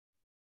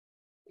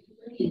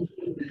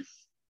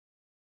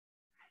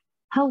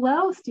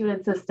Hello,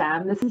 students of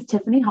STEM. This is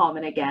Tiffany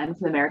Hallman again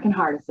from the American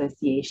Heart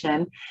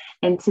Association.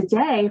 And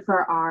today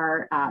for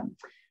our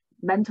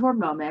mentor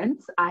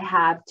moments, I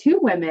have two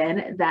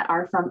women that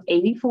are from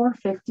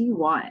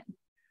 8451.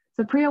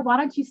 So Preeya, why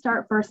don't you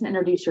start first and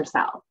introduce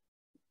yourself?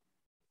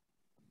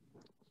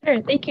 Sure.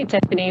 Thank you,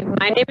 Tiffany.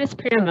 My name is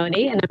Preeya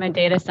Mody, and I'm a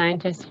data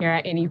scientist here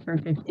at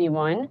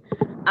 8451.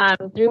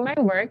 Through my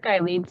work, I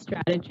lead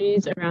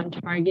strategies around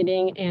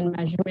targeting and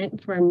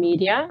measurement for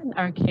media,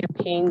 our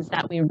campaigns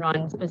that we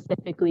run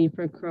specifically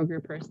for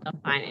Kroger Personal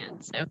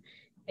Finance. So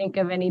think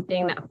of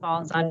anything that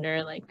falls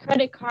under like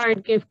credit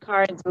card, gift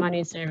cards,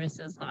 money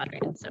services, lottery,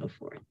 and so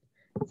forth.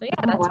 So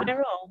yeah, that's my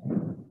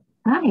role.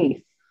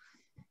 Nice.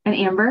 And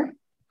Amber?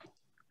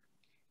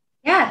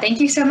 Yeah, thank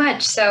you so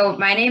much. So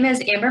my name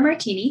is Amber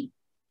Martini.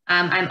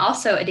 I'm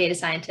also a data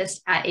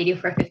scientist at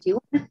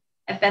 8451.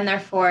 I've been there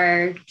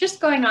for just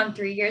going on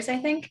 3 years, I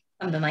think,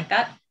 something like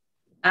that.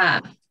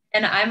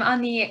 And I'm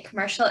on the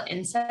commercial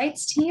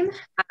insights team.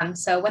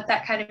 So what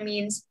that kind of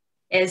means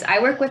is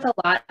I work with a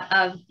lot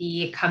of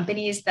the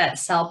companies that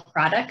sell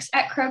products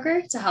at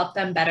Kroger to help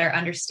them better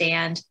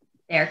understand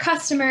their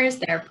customers,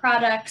 their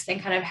products,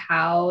 and kind of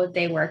how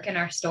they work in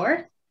our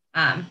store.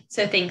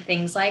 So think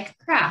things like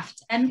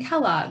Kraft and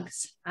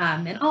Kellogg's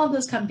and all of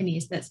those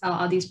companies that sell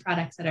all these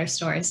products at our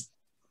stores.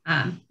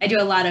 I do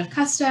a lot of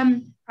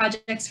custom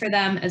projects for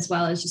them, as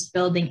well as just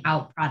building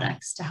out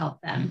products to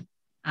help them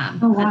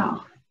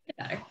get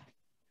better.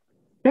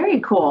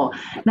 Very cool.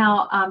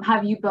 Now,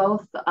 have you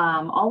both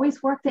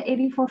always worked at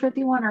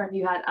 8451, or have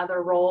you had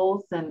other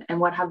roles, and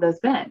what have those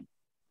been?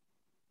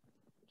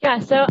 Yeah,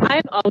 so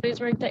I've always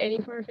worked at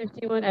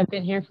 8451. I've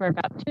been here for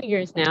about 2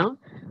 years now.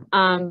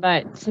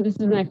 So this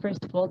is my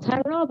first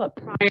full-time role, but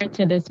prior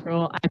to this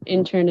role, I've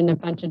interned in a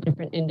bunch of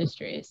different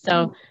industries.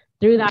 So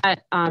through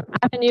that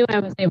avenue, I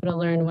was able to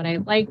learn what I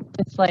liked,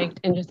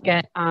 disliked, and just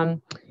get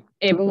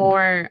a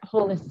more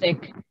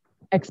holistic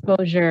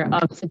exposure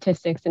of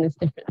statistics and its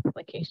different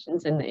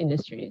applications in the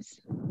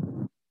industries.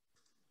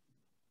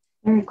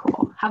 Very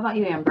cool. How about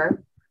you,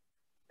 Amber?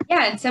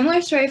 Yeah, and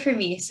similar story for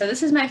me. So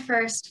this is my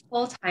first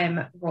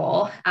full-time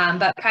role,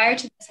 but prior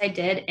to this, I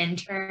did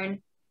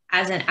intern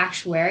as an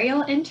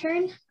actuarial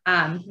intern.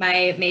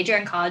 My major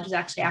in college was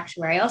actually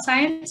actuarial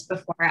science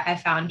before I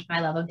found my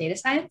love of data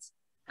science.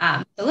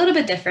 A little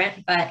bit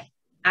different, but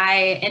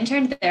I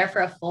interned there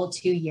for a full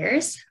 2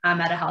 years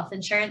at a health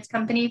insurance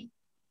company,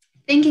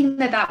 thinking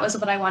that that was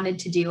what I wanted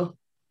to do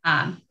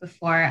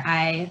before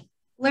I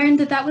learned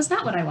that that was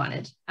not what I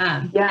wanted.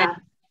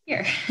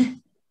 Here.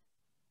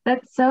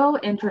 That's so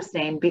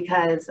interesting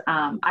because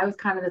I was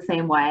kind of the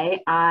same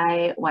way.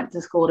 I went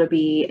to school to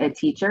be a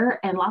teacher,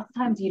 and lots of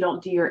times you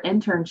don't do your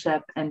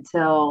internship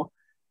until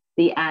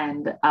the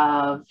end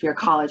of your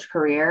college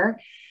career.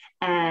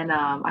 And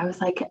I was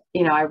like,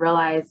 I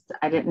realized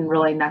I didn't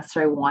really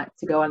necessarily want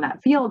to go in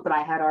that field, but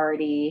I had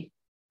already,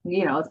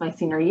 it's my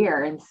senior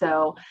year. And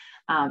so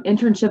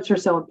internships are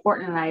so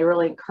important. And I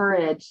really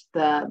encourage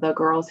the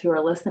girls who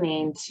are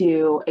listening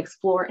to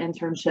explore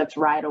internships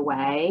right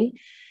away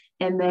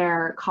in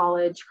their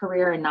college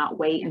career and not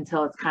wait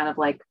until it's kind of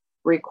like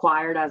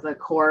required as a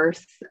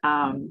course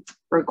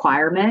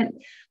requirement.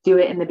 Do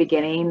it in the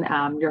beginning.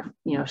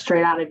 You're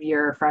straight out of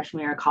your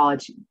freshman year of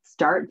college,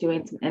 start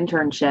doing some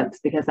internships,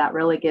 because that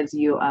really gives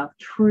you a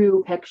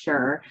true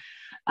picture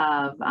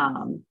of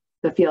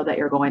the field that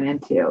you're going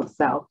into.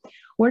 So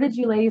where did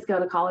you ladies go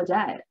to college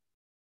at?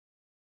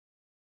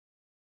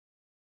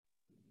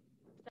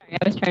 I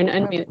was trying to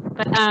unmute,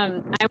 but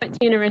I went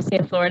to University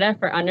of Florida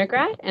for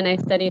undergrad, and I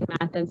studied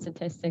math and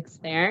statistics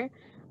there.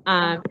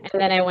 And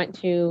then I went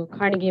to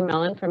Carnegie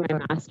Mellon for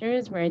my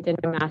master's, where I did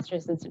my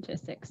master's in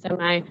statistics. So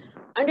my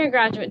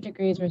undergraduate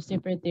degrees were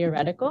super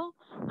theoretical,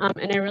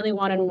 and I really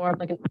wanted more of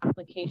like an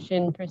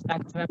application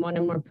perspective. I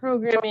wanted more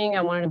programming.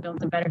 I wanted to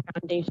build a better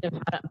foundation of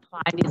how to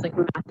apply these like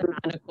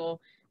mathematical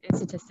and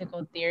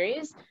statistical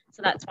theories.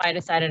 So that's why I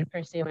decided to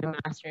pursue my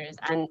master's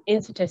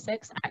in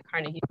statistics at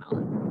Carnegie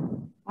Mellon.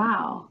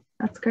 Wow,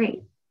 that's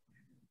great.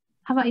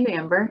 How about you,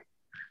 Amber?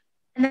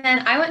 And then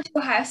I went to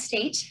Ohio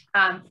State.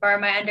 For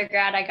my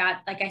undergrad, I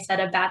got, like I said,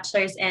 a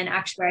bachelor's in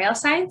actuarial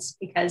science,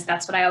 because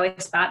that's what I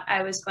always thought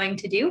I was going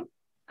to do.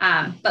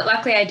 But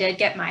luckily, I did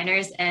get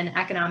minors in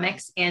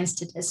economics and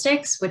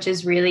statistics, which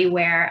is really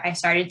where I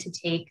started to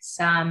take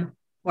some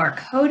more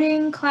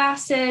coding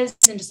classes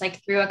and just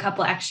like threw a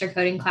couple extra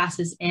coding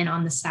classes in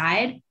on the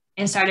side,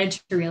 and started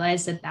to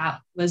realize that that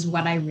was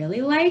what I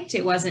really liked.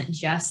 It wasn't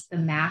just the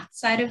math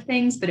side of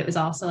things, but it was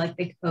also like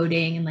the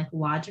coding and like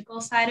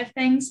logical side of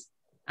things.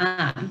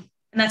 And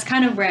that's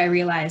kind of where I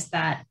realized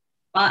that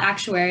while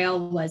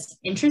actuarial was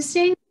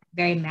interesting,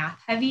 very math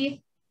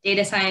heavy,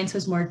 data science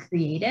was more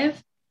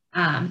creative.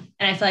 And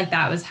I feel like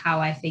that was how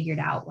I figured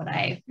out what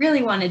I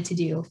really wanted to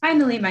do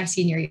finally my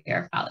senior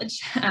year of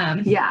college.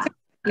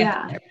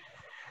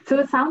 So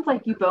it sounds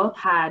like you both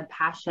had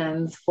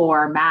passions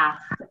for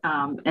math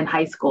in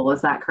high school.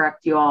 Is that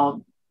correct? You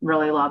all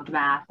really loved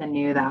math and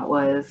knew that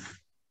was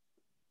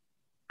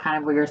kind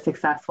of where your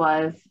success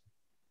was?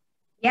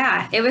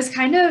 Yeah, it was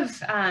kind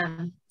of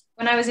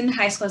when I was in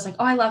high school, I was like,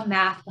 oh, I love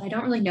math, but I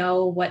don't really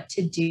know what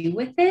to do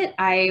with it.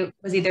 I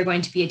was either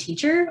going to be a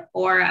teacher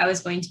or I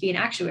was going to be an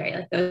actuary.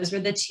 Like those were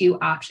the two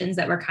options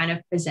that were kind of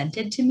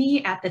presented to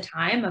me at the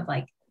time of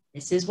like,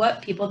 this is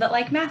what people that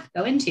like math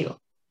go into.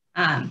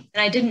 And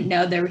I didn't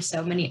know there were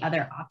so many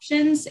other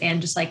options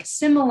and just like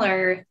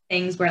similar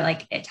things where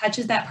like it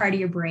touches that part of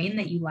your brain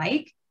that you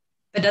like,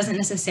 but doesn't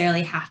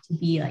necessarily have to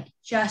be like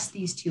just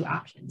these two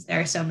options.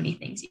 There are so many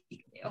things you can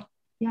do.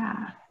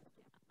 Yeah.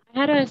 I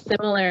had a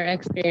similar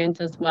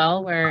experience as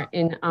well, where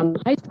in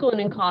high school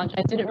and in college,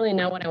 I didn't really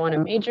know what I want to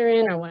major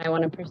in or what I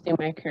want to pursue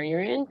my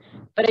career in,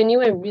 but I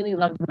knew I really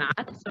loved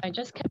math. So I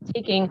just kept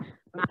taking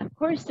math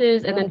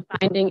courses and then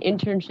finding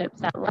internships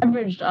that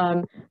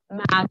leveraged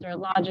math or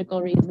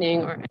logical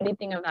reasoning or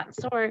anything of that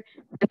sort,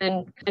 and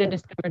then kind of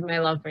discovered my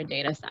love for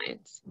data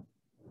science.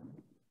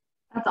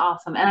 That's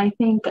awesome. And I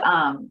think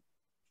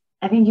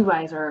you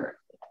guys are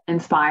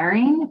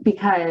inspiring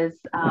because,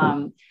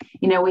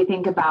 we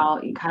think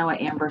about kind of what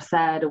Amber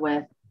said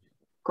with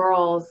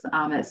girls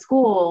at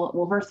school.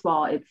 Well, first of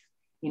all, it's,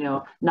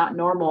 not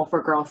normal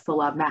for girls to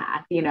love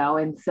math,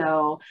 and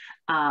so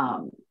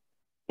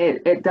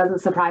it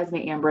doesn't surprise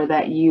me, Amber,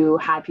 that you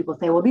had people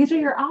say, well, these are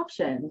your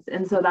options.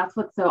 And so that's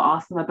what's so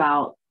awesome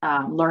about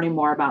learning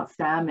more about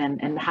STEM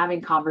and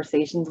having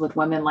conversations with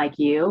women like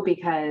you,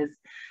 because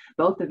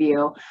both of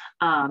you,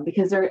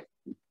 because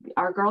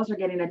our girls are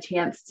getting a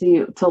chance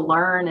to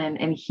learn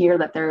and hear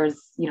that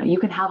there's, you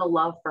can have a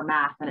love for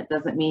math and it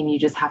doesn't mean you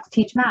just have to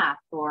teach math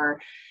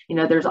or,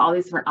 there's all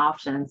these different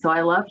options. So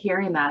I love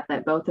hearing that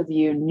both of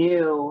you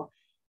knew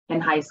in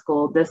high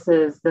school, this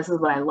is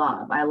what I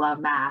love. I love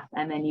math.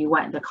 And then you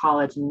went into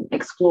college and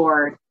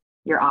explored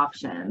your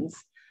options.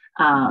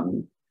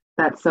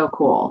 That's so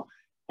cool.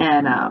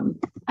 And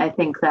I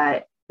think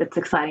that it's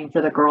exciting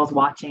for the girls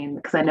watching,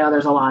 because I know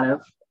there's a lot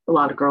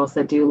of girls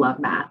that do love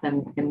math,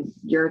 and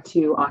your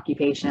two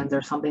occupations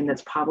are something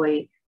that's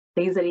probably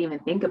things that I didn't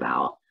even think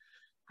about.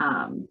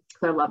 So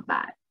I love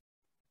that.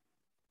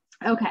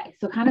 Okay,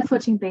 so kind of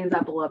switching things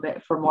up a little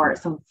bit for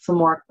some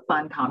more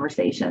fun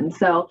conversations.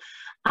 So,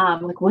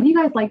 like, what do you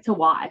guys like to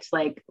watch?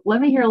 Like,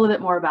 let me hear a little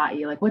bit more about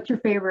you. Like, what's your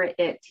favorite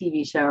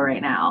TV show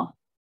right now?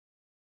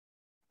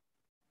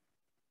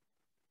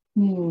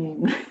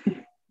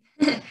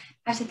 I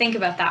have to think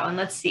about that one.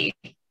 Let's see.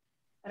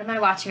 What am I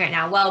watching right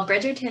now? Well,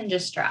 Bridgerton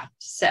just dropped.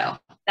 So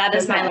that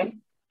is my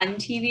fun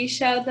TV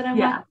show that I'm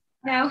watching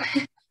now.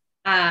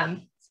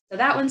 So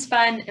that one's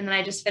fun. And then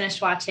I just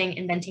finished watching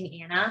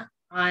Inventing Anna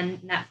on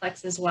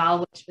Netflix as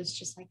well, which was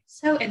just like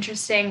so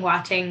interesting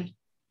watching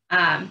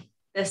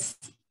this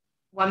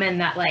woman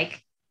that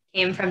like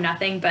came from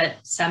nothing, but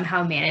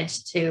somehow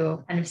managed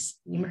to kind of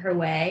scheme her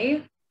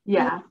way.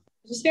 Yeah. It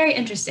was just very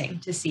interesting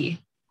to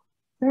see.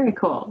 Very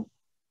cool.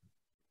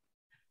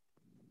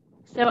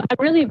 So I'm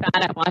really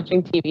bad at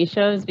watching TV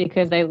shows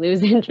because I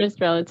lose interest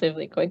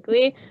relatively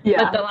quickly.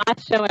 Yeah. But the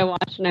last show I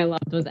watched and I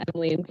loved was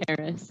Emily in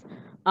Paris.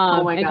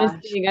 Oh my gosh.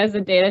 Just being as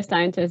a data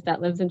scientist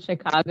that lives in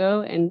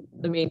Chicago, and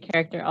the main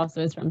character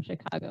also is from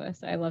Chicago.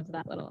 So I loved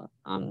that little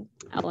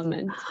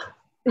element.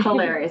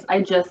 Hilarious.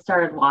 I just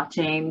started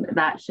watching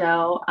that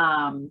show. So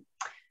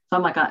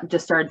I'm like, I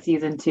just started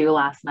season 2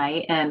 last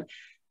night. And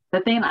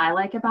the thing I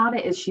like about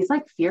it is she's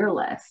like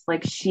fearless.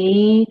 Like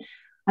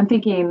I'm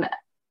thinking,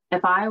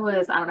 if I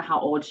don't know how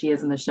old she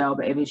is in the show,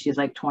 but maybe she's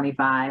like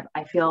 25,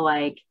 I feel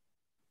like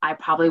I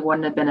probably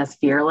wouldn't have been as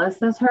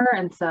fearless as her.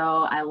 And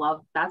so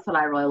that's what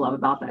I really love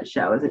about that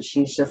show, is that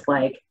she's just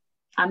like,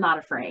 I'm not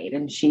afraid.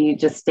 And she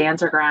just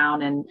stands her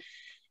ground and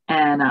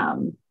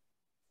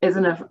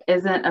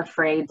isn't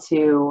afraid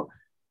to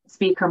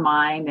speak her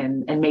mind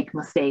and make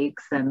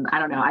mistakes. And I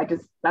don't know,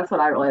 that's what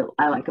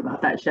I like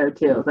about that show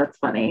too. That's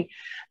funny.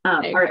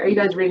 Are you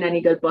guys reading any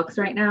good books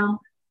right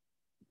now?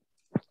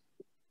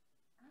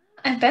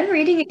 I've been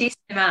reading a decent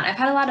amount. I've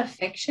had a lot of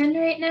fiction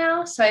right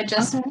now. So I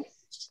just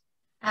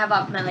have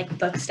up my like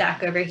book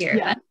stack over here.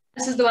 Yeah.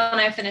 This is the one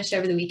I finished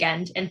over the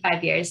weekend in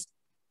 5 years.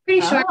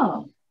 Pretty short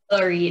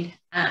little read,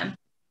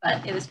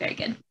 but it was very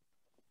good.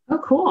 Oh,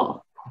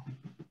 cool.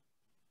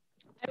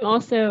 I'm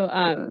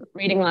also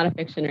reading a lot of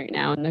fiction right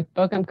now, and the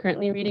book I'm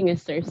currently reading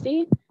is Circe.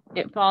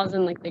 It falls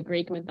in like the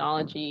Greek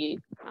mythology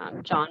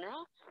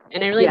genre,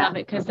 and I really love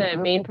it because the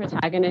main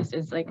protagonist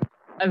is like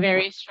a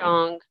very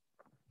strong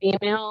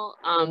female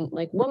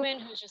like woman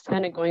who's just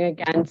kind of going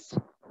against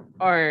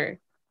or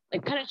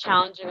like kind of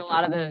challenging a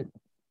lot of the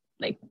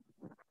like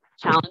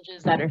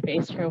challenges that are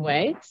faced her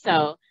way.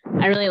 So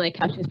I really like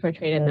how she's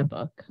portrayed in the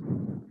book.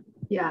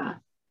 Yeah,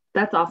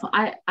 that's awesome.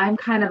 I'm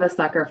kind of a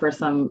sucker for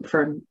some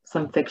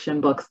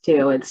fiction books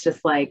too. It's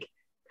just like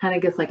kind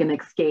of gets like an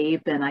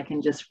escape, and I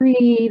can just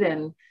read,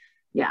 and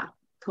yeah,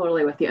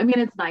 totally with you. I mean,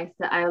 it's nice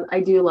that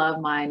I do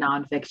love my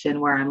nonfiction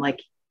where I'm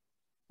like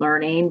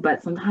learning,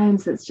 but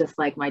sometimes it's just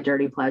like my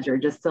dirty pleasure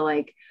just to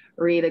like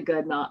read a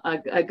good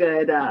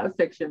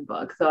fiction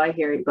book. So I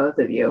hear both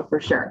of you for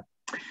sure.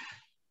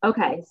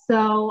 Okay,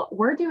 so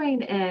we're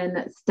doing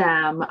in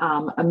STEM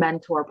a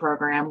mentor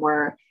program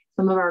where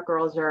some of our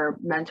girls are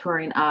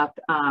mentoring up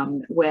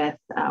with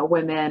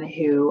women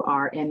who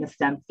are in the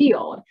STEM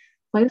field.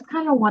 So I just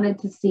kind of wanted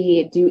to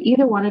see, do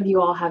either one of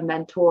you all have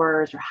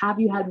mentors, or have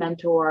you had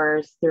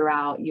mentors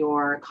throughout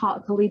your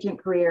collegiate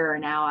career or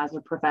now as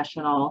a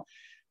professional?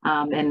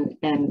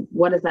 And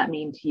what does that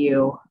mean to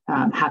you,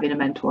 having a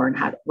mentor,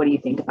 and what do you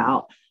think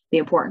about the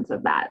importance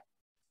of that?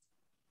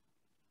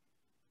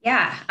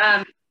 Yeah,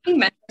 I think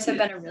mentors have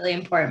been a really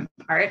important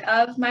part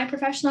of my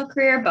professional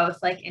career,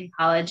 both like in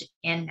college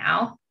and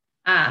now.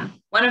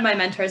 One of my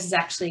mentors is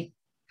actually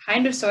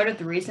kind of sort of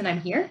the reason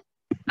I'm here,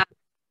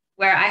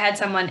 where I had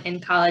someone in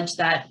college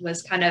that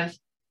was kind of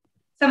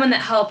someone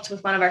that helped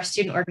with one of our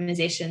student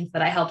organizations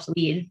that I helped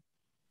lead.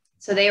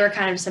 So they were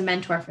kind of just a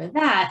mentor for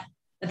that,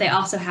 but they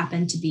also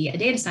happened to be a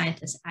data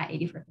scientist at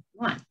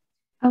 8451.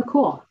 Oh,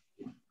 cool.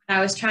 I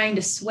was trying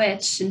to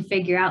switch and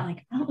figure out,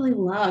 like, I don't really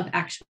love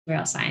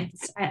actuarial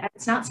science.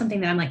 It's not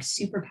something that I'm like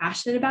super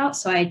passionate about.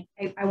 So I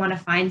want to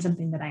find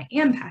something that I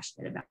am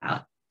passionate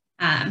about.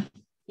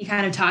 He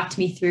kind of talked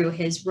me through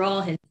his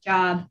role, his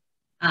job,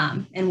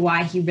 and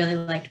why he really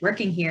liked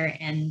working here.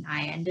 And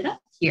I ended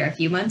up here a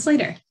few months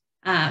later.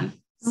 So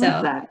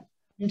I'm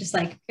just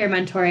like peer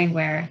mentoring,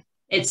 where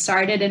it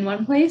started in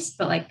one place,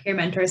 but like peer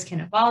mentors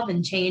can evolve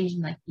and change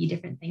and like be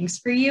different things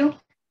for you.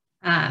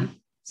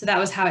 So that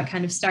was how it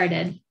kind of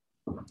started.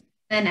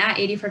 Then at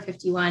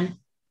 8451,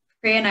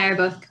 Preeya and I are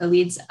both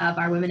co-leads of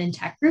our Women in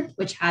Tech group,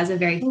 which has a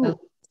very focused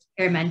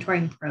peer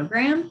mentoring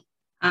program,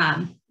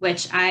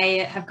 which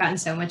I have gotten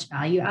so much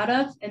value out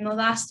of in the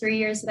last 3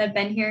 years that I've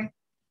been here.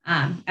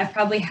 I've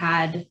probably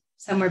had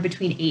somewhere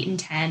between 8 and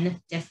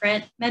 10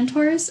 different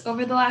mentors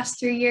over the last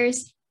 3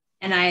 years.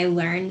 And I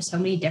learned so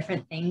many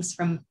different things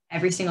from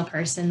every single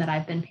person that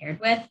I've been paired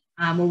with,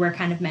 where we're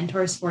kind of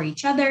mentors for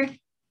each other.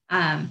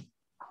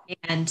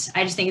 And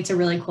I just think it's a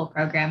really cool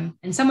program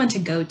and someone to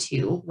go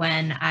to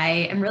when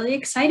I am really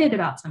excited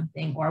about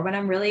something, or when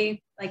I'm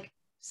really like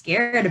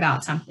scared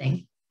about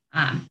something.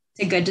 It's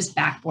a good just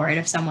backboard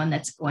of someone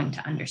that's going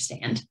to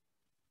understand.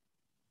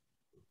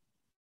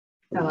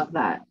 I love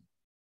that.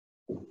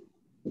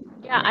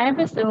 Yeah, I have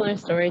a similar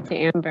story to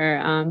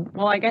Amber.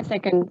 Well, I guess I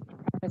can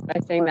preface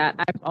by saying that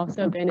I've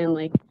also been in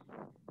like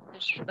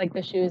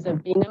the shoes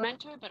of being a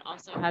mentor, but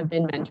also have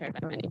been mentored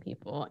by many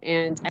people.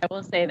 And I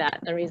will say that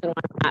the reason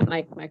why I'm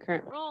at my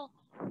current role,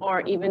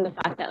 or even the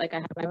fact that like I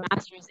have my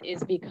master's,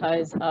 is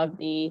because of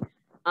the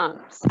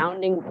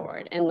sounding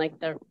board and like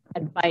the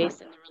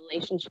advice and the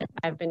relationship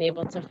I've been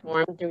able to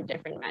form through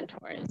different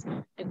mentors.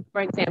 Like,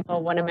 for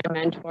example, one of my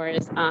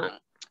mentors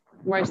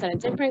works at a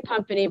different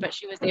company, but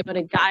she was able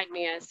to guide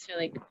me as to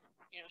like,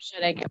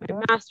 should I get my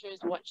master's?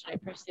 What should I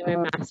pursue my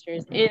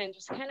master's in? And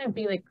just kind of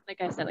be like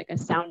I said, like a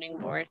sounding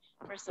board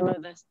for some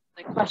of the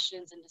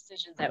questions and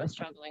decisions I was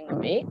struggling to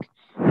make.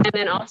 And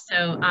then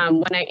also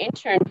when I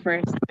interned for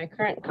my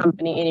current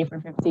company,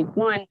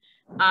 8451,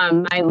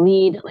 my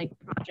lead, like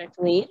project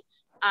lead,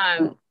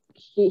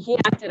 he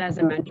acted as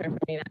a mentor for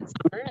me that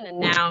summer. And then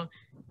now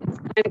it's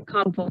kind of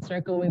come full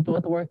circle. We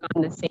both work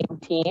on the same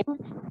team,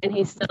 and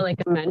he's still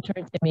like a mentor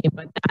to me,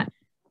 but that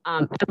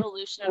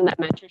evolution of that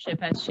mentorship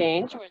has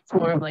changed, where it's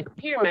more of like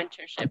peer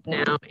mentorship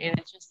now, and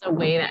it's just a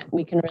way that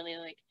we can really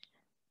like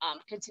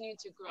continue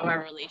to grow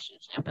our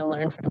relationship and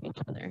learn from each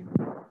other.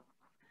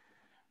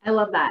 I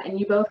love that. And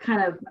you both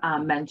kind of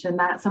mentioned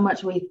that. So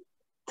much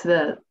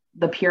to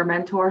the peer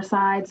mentor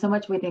side, so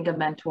much we think of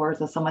mentors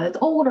as someone that's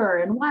older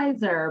and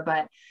wiser,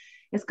 but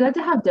it's good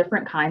to have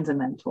different kinds of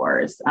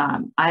mentors.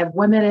 I have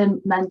women in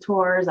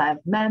mentors, I have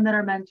men that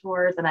are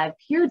mentors, and I have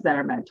peers that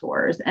are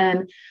mentors.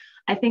 And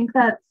I think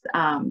that's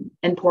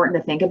important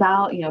to think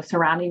about,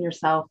 surrounding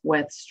yourself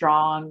with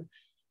strong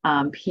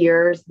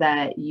peers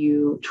that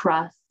you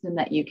trust and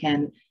that you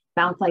can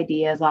bounce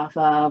ideas off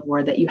of,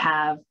 or that you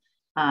have,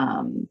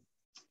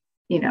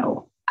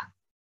 you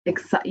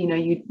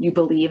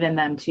believe in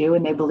them too,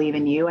 and they believe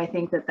in you. I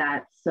think that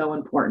that's so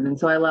important. And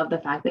so I love the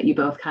fact that you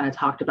both kind of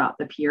talked about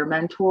the peer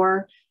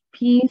mentor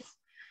piece.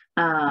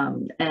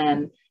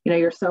 And,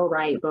 you're so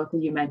right. Both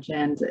of you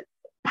mentioned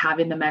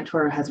having the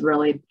mentor has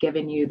really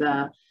given you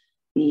the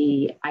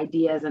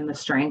ideas and the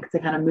strength to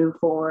kind of move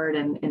forward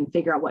and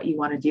figure out what you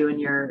want to do in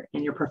your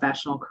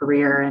professional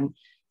career. And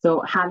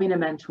so having a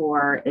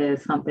mentor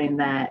is something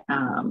that,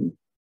 and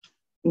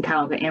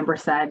kind of like Amber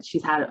said,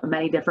 she's had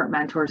many different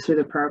mentors through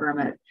the program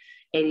at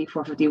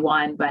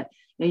 8451, but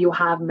you'll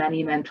have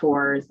many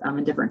mentors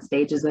in different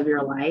stages of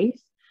your life,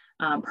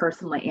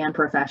 personally and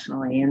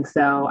professionally. And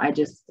so I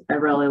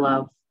really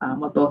love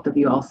what both of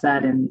you all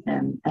said.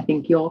 And I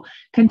think you'll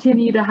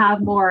continue to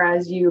have more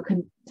as you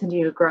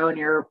continue to grow in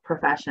your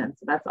profession.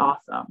 So that's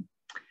awesome.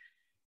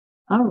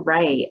 All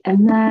right.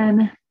 And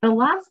then the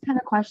last kind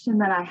of question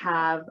that I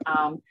have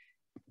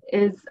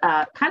is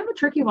kind of a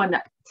tricky one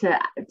to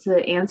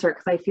answer,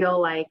 because I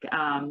feel like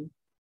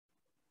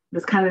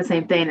it's kind of the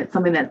same thing. It's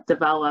something that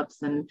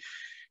develops, and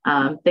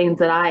something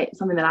that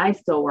I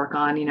still work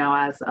on,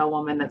 as a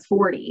woman that's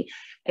 40,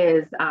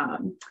 is,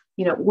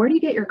 where do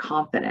you get your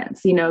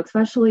confidence,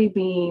 especially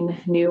being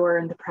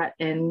newer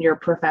in your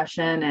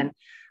profession. And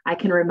I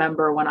can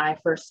remember when I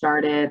first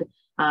started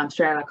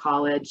straight out of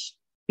college,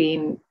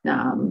 being,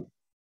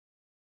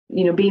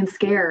 being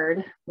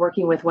scared,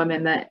 working with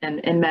women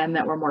and men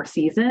that were more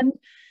seasoned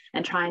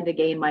and trying to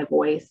gain my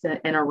voice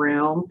in a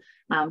room.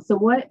 So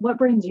what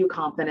brings you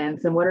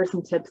confidence, and what are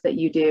some tips that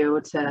you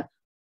do to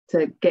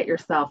get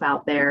yourself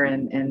out there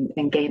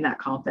and gain that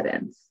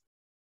confidence?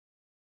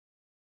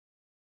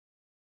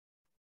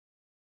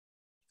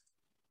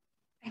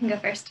 I can go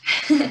first.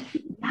 It's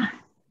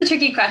a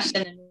tricky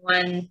question, and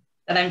one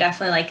that I'm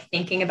definitely like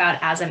thinking about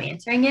as I'm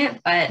answering it.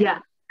 But yeah,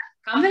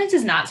 confidence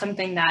is not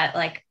something that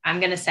like I'm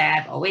going to say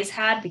I've always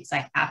had, because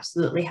I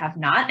absolutely have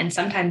not, and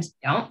sometimes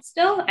don't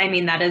still. I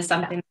mean, that is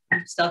something that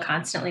I'm still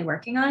constantly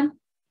working on.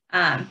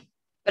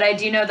 But I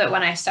do know that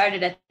when I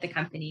started at the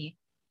company,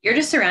 you're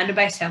just surrounded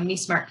by so many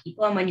smart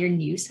people. And when you're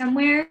new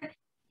somewhere,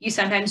 you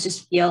sometimes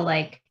just feel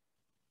like,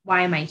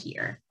 why am I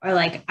here? Or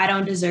like, I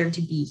don't deserve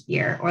to be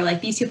here. Or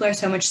like, these people are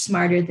so much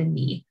smarter than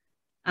me.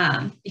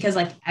 Because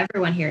like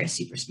everyone here is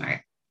super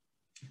smart.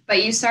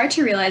 But you start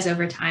to realize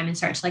over time and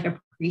start to like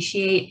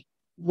appreciate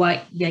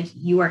what like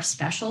you are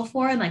special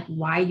for and like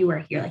why you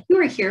are here. Like you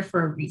are here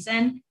for a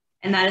reason.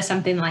 And that is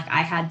something like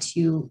I had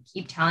to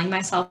keep telling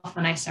myself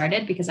when I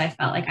started, because I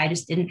felt like I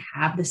just didn't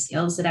have the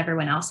skills that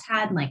everyone else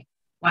had. And like,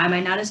 why am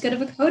I not as good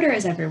of a coder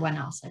as everyone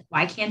else? Like,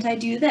 why can't I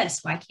do this?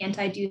 Why can't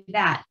I do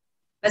that?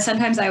 But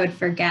sometimes I would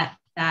forget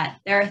that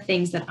there are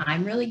things that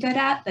I'm really good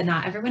at that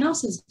not everyone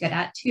else is good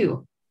at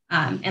too.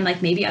 And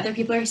like maybe other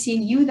people are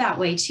seeing you that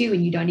way too,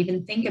 and you don't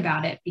even think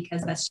about it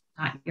because that's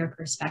not your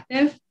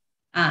perspective.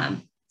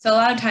 So a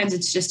lot of times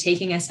it's just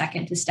taking a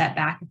second to step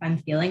back if I'm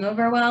feeling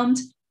overwhelmed,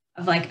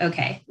 of like,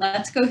 okay,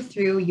 let's go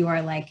through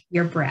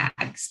your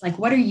brags. Like,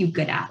 what are you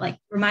good at? Like,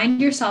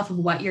 remind yourself of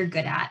what you're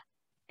good at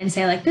and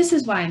say like, this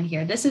is why I'm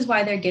here. This is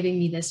why they're giving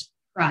me this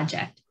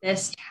project,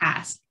 this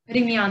task,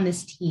 putting me on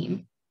this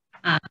team.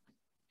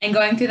 And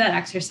going through that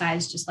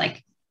exercise just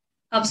like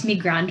helps me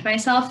ground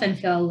myself and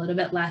feel a little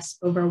bit less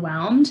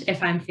overwhelmed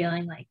if I'm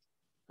feeling like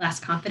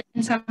less confident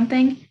in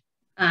something.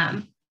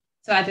 So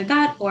either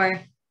that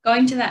or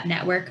going to that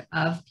network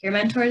of peer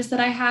mentors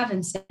that I have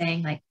and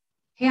saying like,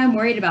 hey, I'm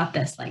worried about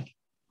this. Like,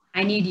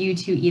 I need you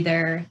to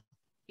either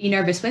be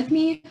nervous with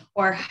me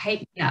or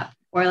hype me up,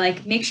 or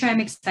like make sure I'm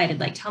excited.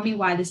 Like, tell me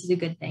why this is a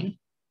good thing.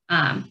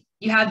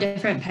 You have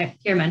different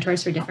peer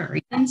mentors for different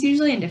reasons,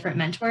 usually, and different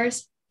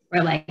mentors.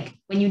 Where like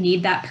when you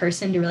need that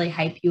person to really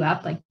hype you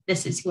up, like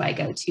this is who I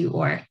go to,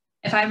 or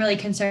if I'm really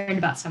concerned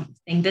about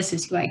something, this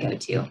is who I go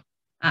to.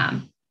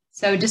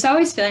 So just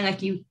always feeling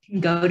like you can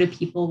go to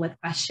people with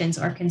questions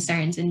or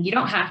concerns, and you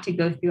don't have to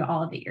go through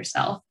all of it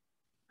yourself.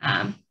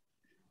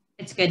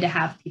 It's good to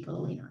have people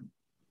to lean on.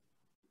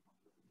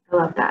 I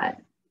love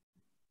that.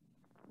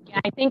 Yeah,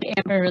 I think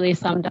Amber really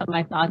summed up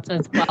my thoughts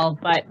as well.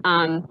 But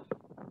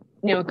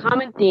a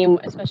common theme,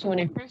 especially when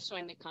I first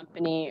joined the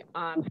company,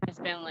 has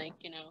been like,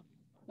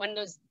 when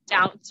those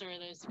doubts or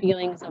those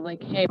feelings of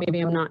like, hey, maybe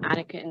I'm not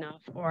adequate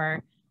enough,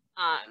 or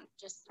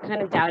just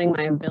kind of doubting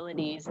my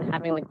abilities and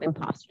having like the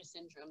imposter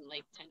syndrome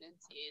like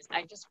tendencies,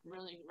 I just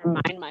really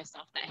remind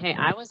myself that, hey,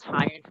 I was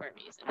hired for a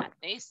reason, that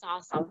they saw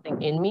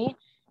something in me,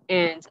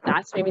 and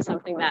that's maybe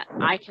something that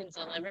I can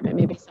deliver, but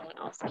maybe someone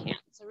else can't.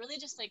 So really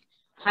just like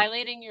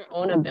highlighting your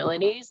own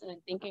abilities and then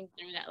thinking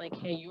through that, like,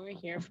 hey, you were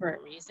here for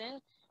a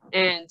reason,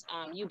 and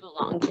you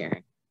belong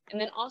here. And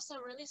then also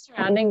really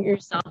surrounding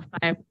yourself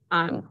by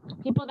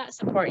people that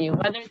support you,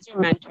 whether it's your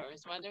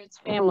mentors, whether it's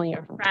family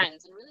or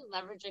friends, and really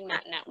leveraging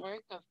that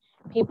network of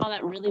people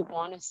that really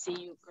want to see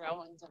you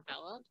grow and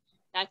develop.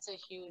 That's a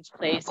huge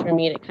place for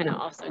me to kind of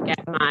also get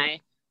my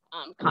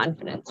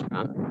confidence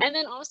from. And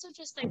then also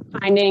just like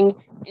finding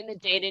in the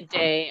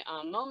day-to-day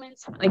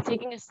moments, like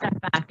taking a step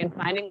back and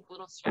finding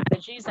little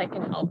strategies that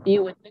can help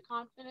you with the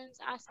confidence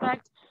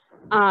aspect.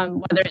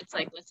 Whether it's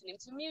like listening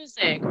to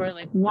music or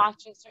like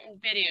watching certain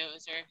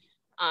videos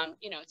or,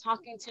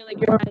 talking to like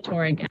your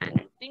mentor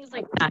again, things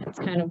like that. It's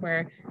kind of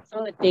where some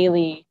of the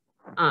daily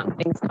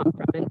things come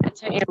from. And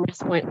to Amber's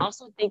point,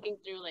 also thinking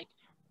through like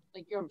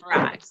your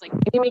brags, like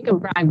maybe make a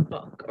brag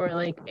book or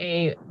like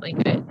a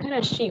kind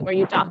of sheet where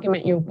you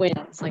document your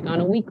wins, like on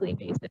a weekly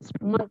basis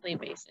or monthly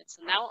basis.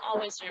 And that will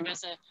always serve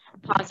as a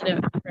positive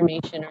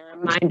affirmation or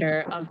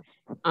reminder of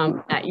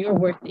that you're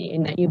worthy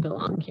and that you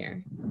belong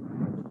here.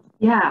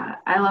 Yeah,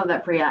 I love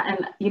that, Preeya.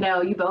 And,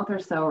 you both are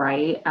so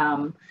right.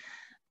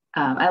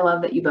 I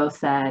love that you both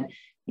said,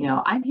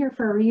 I'm here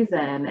for a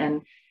reason.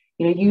 And,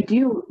 you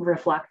do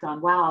reflect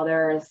on, wow,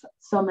 there's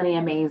so many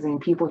amazing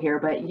people here,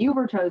 but you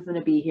were chosen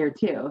to be here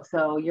too.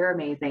 So you're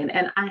amazing.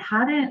 And I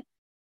haven't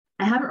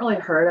really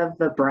heard of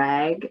the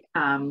brag.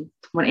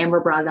 When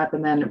Amber brought it up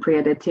and then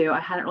Preeya did too, I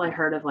hadn't really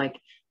heard of like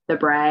the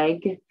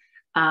brag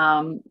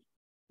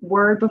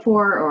word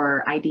before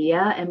or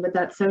idea. But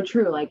that's so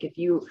true. Like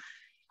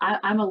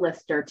I'm a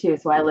lister too.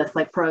 So I list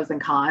like pros and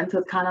cons. So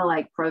it's kind of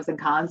like pros and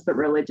cons, but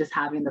really just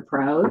having the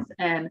pros.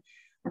 And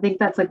I think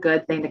that's a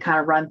good thing to kind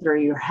of run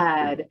through your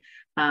head.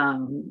 It's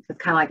kind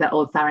of like that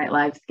old Saturday Night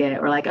Live skit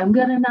where like, I'm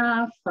good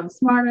enough, I'm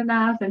smart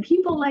enough, and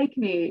people like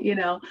me,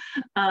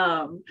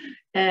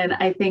 And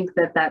I think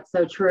that that's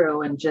so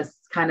true. And just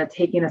kind of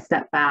taking a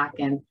step back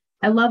and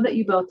I love that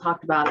you both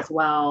talked about as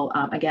well,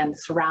 again,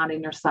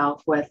 surrounding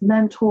yourself with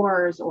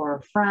mentors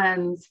or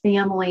friends,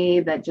 family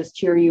that just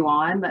cheer you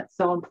on. That's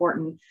so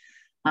important,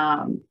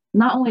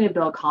 not only to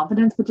build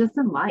confidence, but just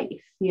in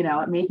life,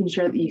 making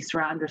sure that you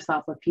surround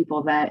yourself with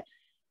people that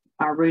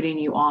are rooting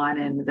you on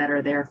and that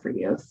are there for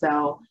you.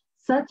 So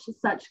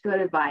such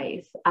good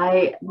advice.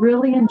 I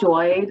really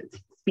enjoyed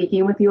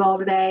speaking with you all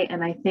today.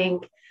 And I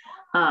think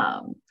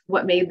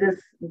what made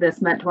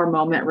this mentor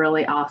moment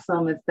really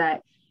awesome is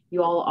that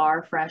you all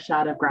are fresh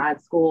out of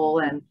grad school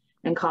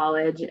and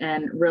college,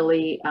 and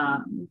really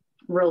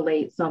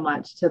relate so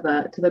much to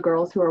the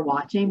girls who are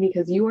watching,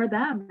 because you are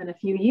them in a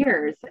few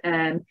years.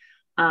 And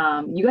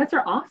you guys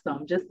are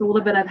awesome. Just a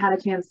little bit I've had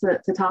a chance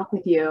to talk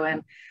with you,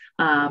 and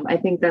I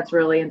think that's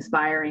really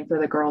inspiring for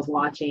the girls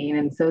watching.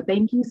 And so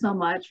thank you so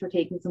much for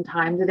taking some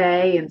time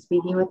today and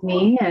speaking with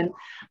me. And,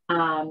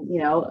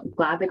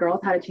 glad the girls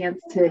had a chance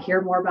to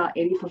hear more about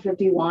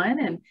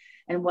 8451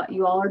 and what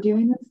you all are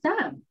doing in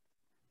STEM.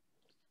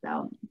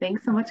 So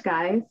thanks so much,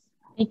 guys.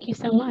 Thank you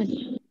so much.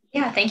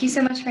 Yeah, thank you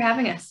so much for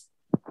having us.